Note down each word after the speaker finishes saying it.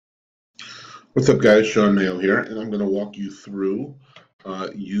What's up, guys? Shawn Mayo here, and I'm going to walk you through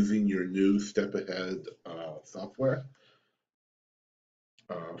using your new Step Ahead software.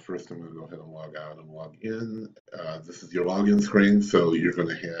 First, I'm going to go ahead and log out and log in. This is your login screen, so you're going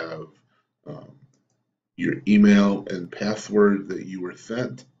to have your email and password that you were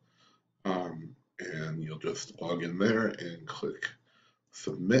sent, and you'll just log in there and click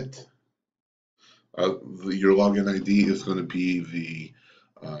Submit. Your login ID is going to be the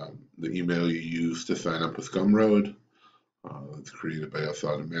email you use to sign up with Gumroad. It's created by us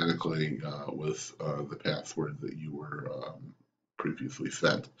automatically with the password that you were previously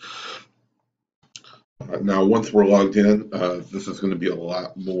sent. Now, once we're logged in, this is going to be a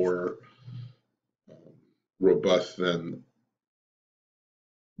lot more robust than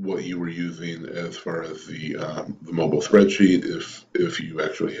what you were using as far as the mobile spreadsheet, if you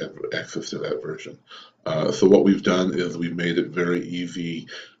actually have access to that version. So what we've done is we've made it very easy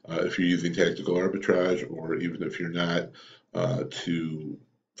if you're using tactical arbitrage, or even if you're not, to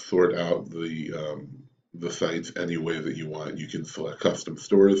sort out the sites any way that you want. You can select custom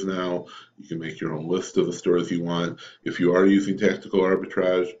stores now. You can make your own list of the stores you want. If you are using tactical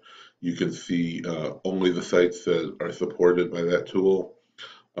arbitrage, you can see only the sites that are supported by that tool.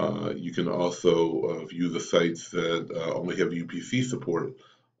 You can also view the sites that only have UPC support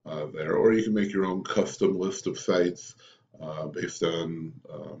there, or you can make your own custom list of sites based on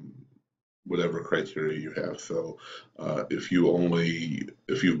whatever criteria you have. So if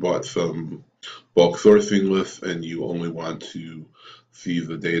you've bought some bulk sourcing lists and you only want to see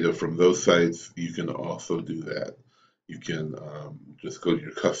the data from those sites, you can also do that. You can just go to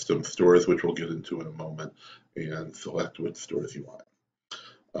your custom stores, which we'll get into in a moment, and select which stores you want.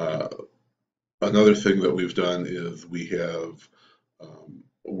 Another thing that we've done is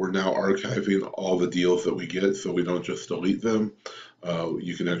we're now archiving all the deals that we get, so we don't just delete them.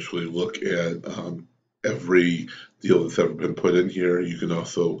 You can actually look at every deal that's ever been put in here. You can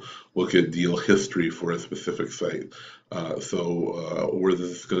also look at deal history for a specific site. Where this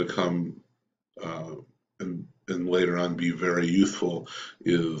is going to come and later on be very useful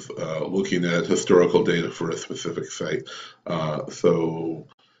is looking at historical data for a specific site. So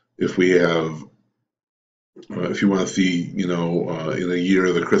if we have, if you want to see, in a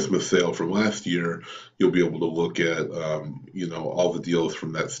year, the Christmas sale from last year, you'll be able to look at, all the deals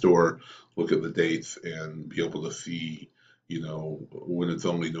from that store, look at the dates, and be able to see, when it's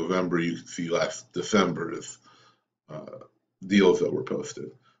only November, you can see last December's deals that were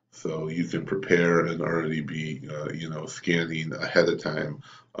posted. So you can prepare and already be, scanning ahead of time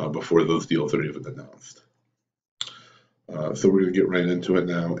before those deals are even announced. So we're going to get right into it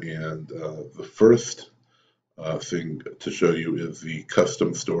now, and the first thing to show you is the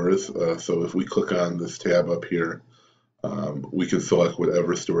custom stores. So if we click on this tab up here, we can select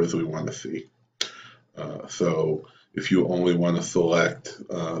whatever stores we want to see. So if you only want to select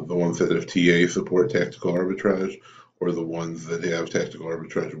the ones that have TA support tactical arbitrage, or the ones that have tactical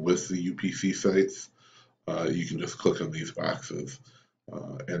arbitrage with the UPC sites, you can just click on these boxes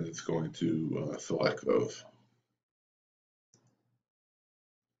and it's going to select those.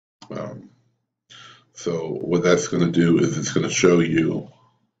 So what that's going to do is it's going to show you.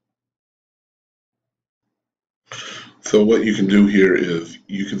 So what you can do here is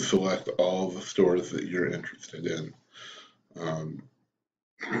you can select all the stores that you're interested in.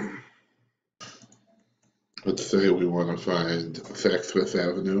 Let's say we want to find Saks Fifth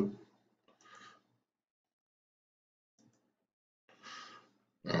Avenue.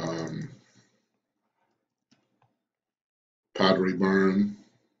 Pottery Barn.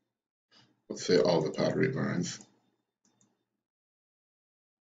 Let's say all the Pottery Barns.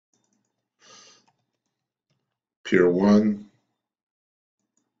 Pier 1.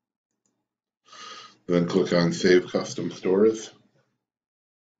 Then click on Save Custom Stores.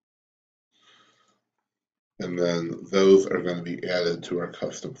 And then those are going to be added to our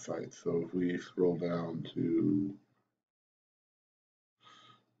custom site. So if we scroll down to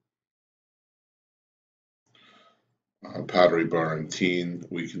Pottery Barn Teen,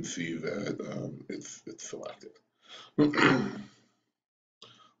 we can see that it's selected.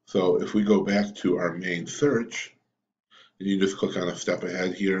 So if we go back to our main search, and you just click on a step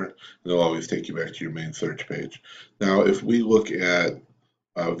ahead here, it'll always take you back to your main search page. Now, if we look at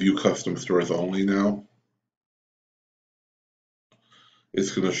View Custom Stores Only now,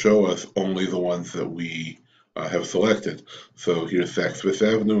 it's going to show us only the ones that we have selected. So here's Saks Fifth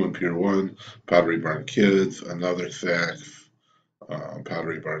Avenue and Pier 1, Pottery Barn Kids, another Saks,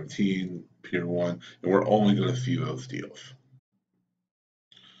 Pottery Barn Teen, Pier 1, and we're only going to see those deals.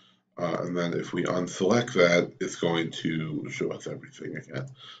 And then if we unselect that, it's going to show us everything again.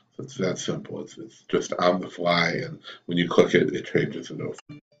 So it's that simple. It's just on the fly, and when you click it, it changes it over.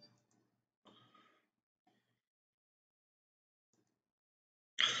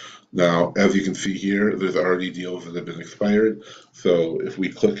 Now, as you can see here, there's already deals that have been expired. So if we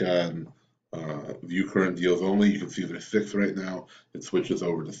click on view current deals only, you can see there's 6 right now. It switches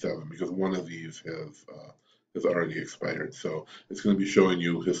over to 7 because one of these has already expired. So it's going to be showing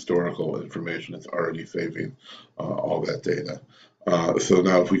you historical information. It's already saving all that data. So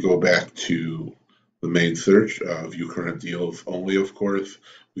now if we go back to the main search, view current deals only, of course,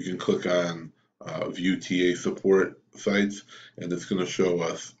 we can click on view TA support sites, and it's going to show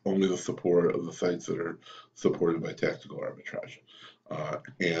us only the support of the sites that are supported by tactical arbitrage.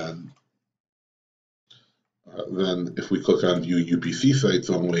 And then if we click on view UPC sites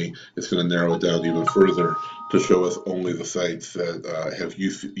only, it's going to narrow it down even further to show us only the sites that have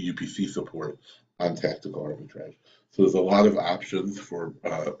UPC support on tactical arbitrage. So there's a lot of options for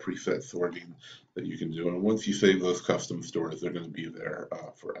preset sorting that you can do. And once you save those custom stores, they're going to be there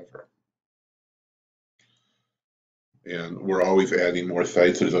forever. And we're always adding more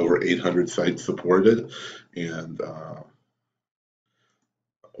sites. There's over 800 sites supported. And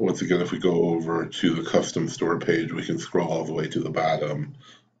once again, if we go over to the custom store page, we can scroll all the way to the bottom,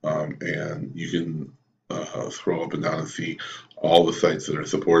 and you can scroll up and down and see all the sites that are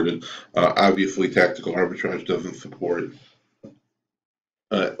supported. Obviously, tactical arbitrage doesn't support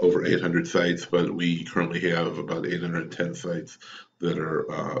over 800 sites, but we currently have about 810 sites that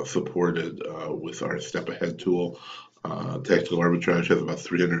are supported with our step ahead tool. Tactical arbitrage has about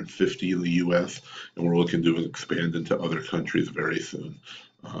 350 in the US, and we're looking to expand into other countries very soon.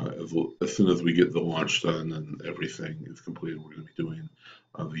 As soon as we get the launch done and everything is completed, we're going to be doing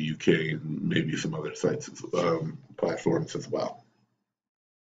the UK and maybe some other sites, platforms as well.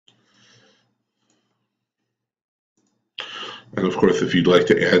 And of course, if you'd like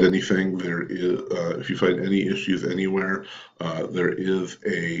to add anything, there is, if you find any issues anywhere, there is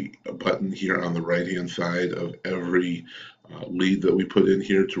a button here on the right-hand side of every lead that we put in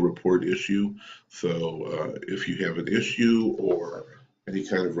here to report issue. So if you have an issue or any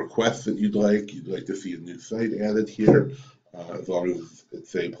kind of request that you'd like to see a new site added here, as long as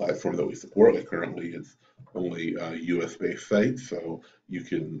it's a platform that we support. Like currently, it's only US-based sites, so you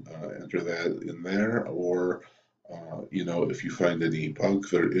can enter that in there, or you know, if you find any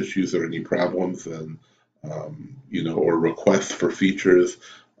bugs or issues or any problems, then you know, or requests for features,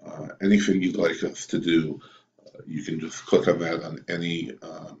 anything you'd like us to do, you can just click on that on any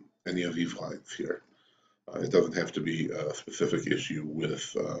of these lines here. It doesn't have to be a specific issue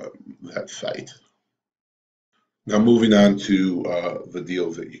with that site. Now moving on to the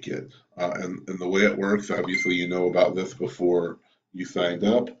deals that you get. And the way it works, obviously you know about this before you signed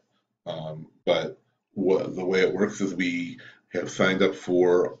up, but the way it works is we have signed up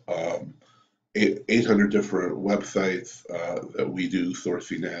for 800 different websites that we do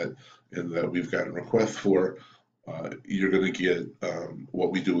sourcing at and that we've gotten requests for. You're going to get,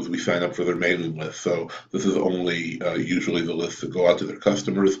 what we do is we sign up for their mailing list. So this is only usually the lists that go out to their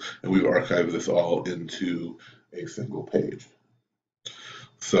customers, and we've archived this all into a single page.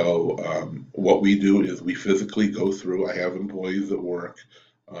 So what we do is we physically go through. I have employees that work,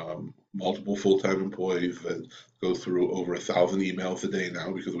 multiple full-time employees that go through over 1,000 emails a day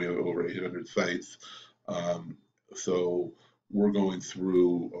now because we have over 800 sites. So we're going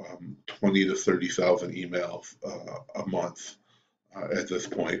through 20 to 30,000 emails a month at this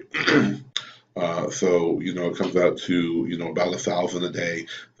point. So, you know, it comes out to, you know, about 1,000 a day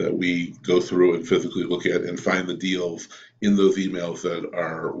that we go through and physically look at and find the deals in those emails that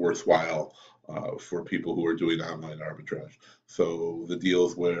are worthwhile for people who are doing online arbitrage. So the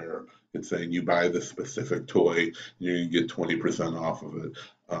deals where it's saying you buy this specific toy, you're going to get 20% off of it.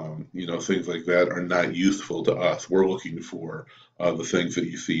 You know, things like that are not useful to us. We're looking for the things that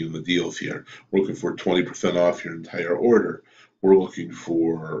you see in the deals here. We're looking for 20% off your entire order. We're looking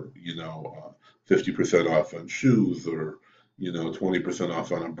for, you know, 50% off on shoes, or, you know, 20%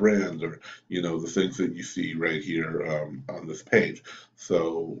 off on a brand, or, you know, the things that you see right here on this page.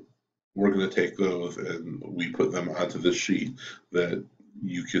 So we're going to take those and we put them onto this sheet that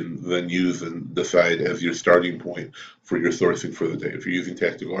you can then use and decide as your starting point for your sourcing for the day. If you're using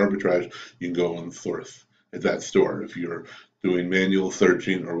tactical arbitrage, you can go and source at that store. If you're doing manual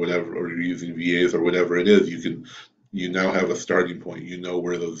searching or whatever, or you're using VAs or whatever it is, you now have a starting point. You know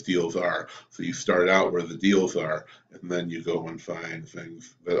where those deals are. So you start out where the deals are, and then you go and find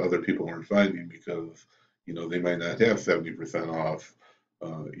things that other people aren't finding because, you know, they might not have 70% off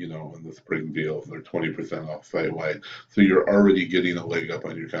you know, in the spring deals, they're 20% off site-wide. So you're already getting a leg up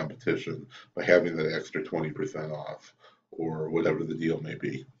on your competition by having that extra 20% off, or whatever the deal may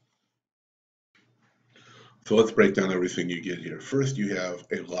be. So let's break down everything you get here. First, you have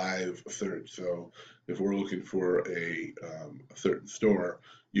a live search. So if we're looking for a certain store,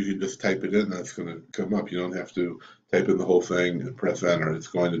 you can just type it in and it's going to come up. You don't have to type in the whole thing and press enter. It's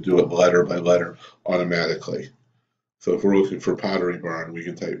going to do it letter by letter automatically. So if we're looking for Pottery Barn, we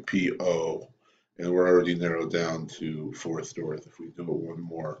can type PO, and we're already narrowed down to 4 stores. If we do it one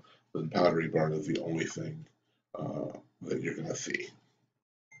more, then Pottery Barn is the only thing that you're going to see.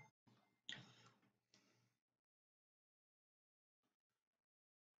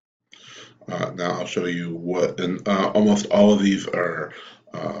 Now I'll show you what, and almost all of these are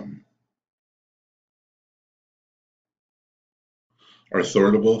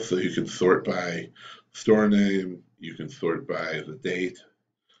sortable, so you can sort by store name, you can sort by the date,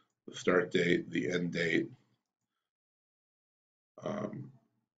 the start date, the end date.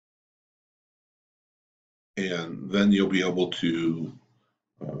 And then you'll be able to,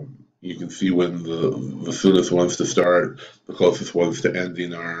 you can see when the soonest ones to start, the closest ones to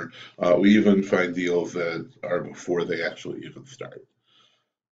ending are. We even find deals that are before they actually even start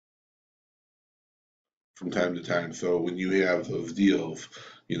from time to time. So when you have those deals,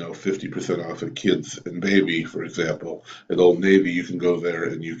 you know, 50% off at Kids and Baby, for example, at Old Navy, you can go there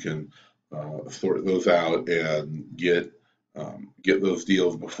and you can sort those out and get those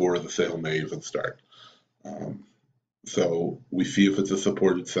deals before the sale may even start. So we see if it's a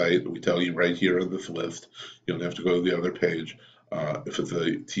supported site. We tell you right here on this list. You don't have to go to the other page. If it's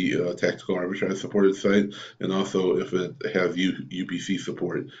a tactical arbitrage supported site, and also if it has UPC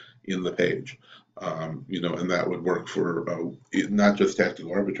support in the page. You know, and that would work for not just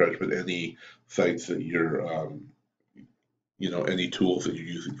tactical arbitrage, but any sites that you're, you know, any tools that you're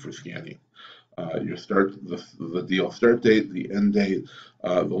using for scanning. Your the deal start date, the end date,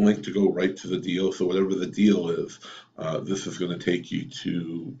 the link to go right to the deal. So whatever the deal is, this is going to take you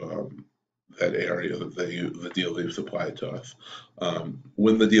to that area that the deal they've supplied to us.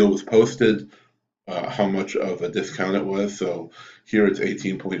 When the deal was posted, how much of a discount it was. So here it's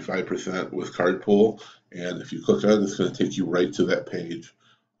 18.5% with card pool, and if you click on it, it's going to take you right to that page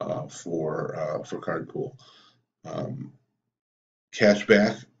for card pool.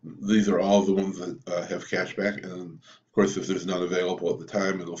 Cashback, these are all the ones that have cashback, and of course if there's none available at the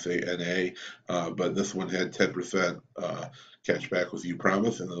time it'll say NA, but this one had 10% cashback with You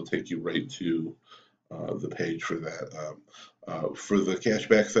Promise, and it'll take you right to the page for that. For the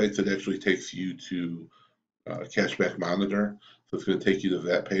cashback sites, it actually takes you to Cashback Monitor, so it's going to take you to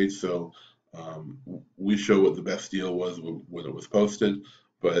that page. So we show what the best deal was when it was posted,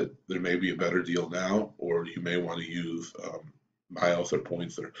 but there may be a better deal now, or you may want to use miles or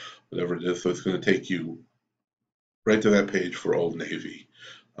points or whatever it is. So it's going to take you right to that page for Old Navy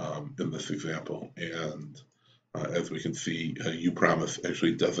in this example. And as we can see, You Promise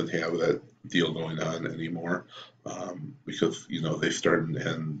actually doesn't have that deal going on anymore because, you know, they start and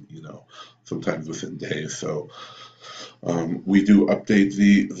end, you know, sometimes within days. So we do update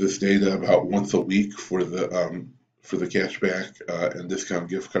this data about once a week for the cashback and discount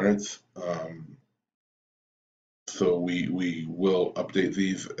gift cards. So we will update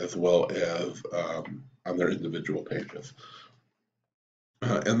these as well as on their individual pages.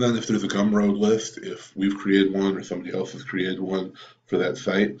 And then if there's a Gumroad list, if we've created one or somebody else has created one for that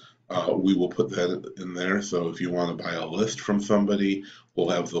site, we will put that in there. So if you want to buy a list from somebody, we'll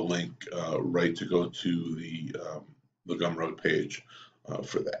have the link right to go to the Gumroad page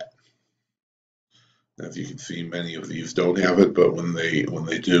for that. As you can see, many of these don't have it, but when they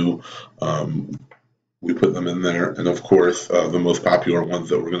do, we put them in there. And of course, the most popular ones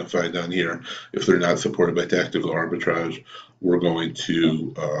that we're going to find down here, if they're not supported by tactical arbitrage, we're going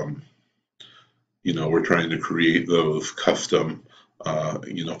to, you know, we're trying to create those custom,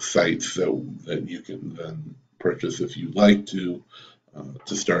 you know, sites that you can then purchase if you'd like to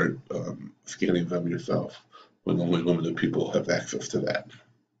start scanning them yourself, when only limited people have access to that.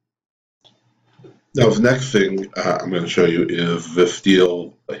 Now, the next thing I'm going to show you is this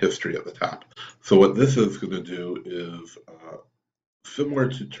deal history at the top. So what this is going to do is similar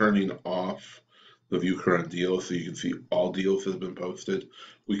to turning off the view current deals, so you can see all deals that have been posted.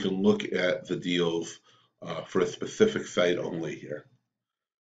 We can look at the deals for a specific site only here.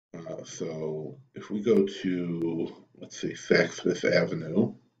 So if we go to, let's say, Saks Fifth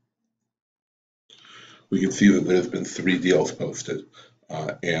Avenue, we can see that there's been 3 deals posted.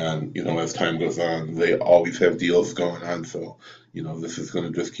 And as time goes on, they always have deals going on. So this is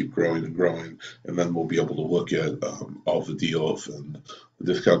going to just keep growing and growing, and then we'll be able to look at all the deals and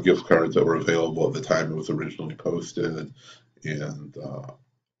the discount gift cards that were available at the time it was originally posted, and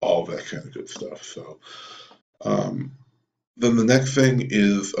all that kind of good stuff. So then the next thing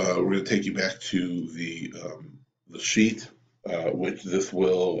is we're going to take you back to the sheet, which this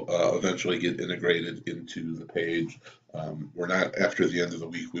will eventually get integrated into the page. We're not, after the end of the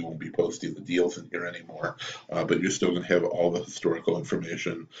week, we won't be posting the deals in here anymore, but you're still going to have all the historical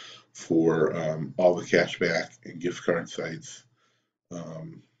information for all the cashback and gift card sites.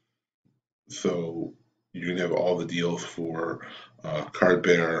 So you're going to have all the deals for Card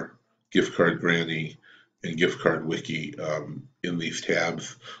Bear, Gift Card Granny, and Gift Card Wiki in these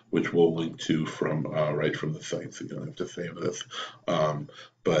tabs, which we'll link to from right from the site, so you don't have to save this.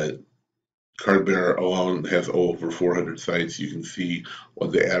 But Card Bear alone has over 400 sites. You can see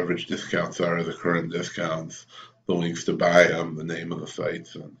what the average discounts are, the current discounts, the links to buy them, the name of the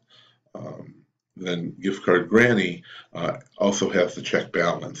sites, and then Gift Card Granny also has the check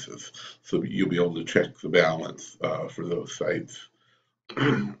balances, so you'll be able to check the balance for those sites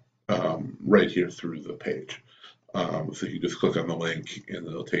right here through the page. So you just click on the link and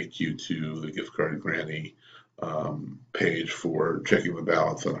it'll take you to the Gift Card Granny page for checking the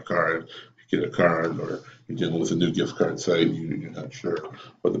balance on a card. If you get a card or you're dealing with a new gift card site and you're not sure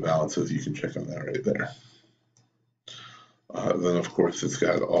what the balance is, you can check on that right there. Then, of course, it's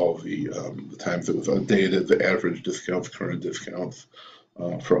got all the times it was updated, the average discounts, current discounts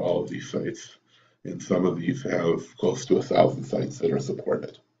for all of these sites. And some of these have close to 1,000 sites that are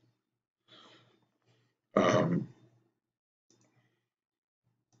supported.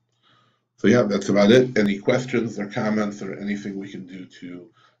 So yeah, that's about it. Any questions or comments or anything we can do to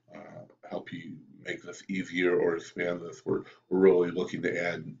help you make this easier or expand this? We're really looking to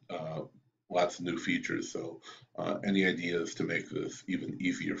add lots of new features. So any ideas to make this even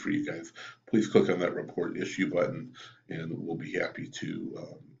easier for you guys, please click on that report issue button and we'll be happy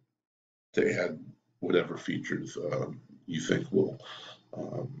to add whatever features you think will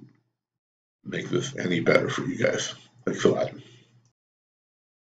make this any better for you guys. Thanks a lot.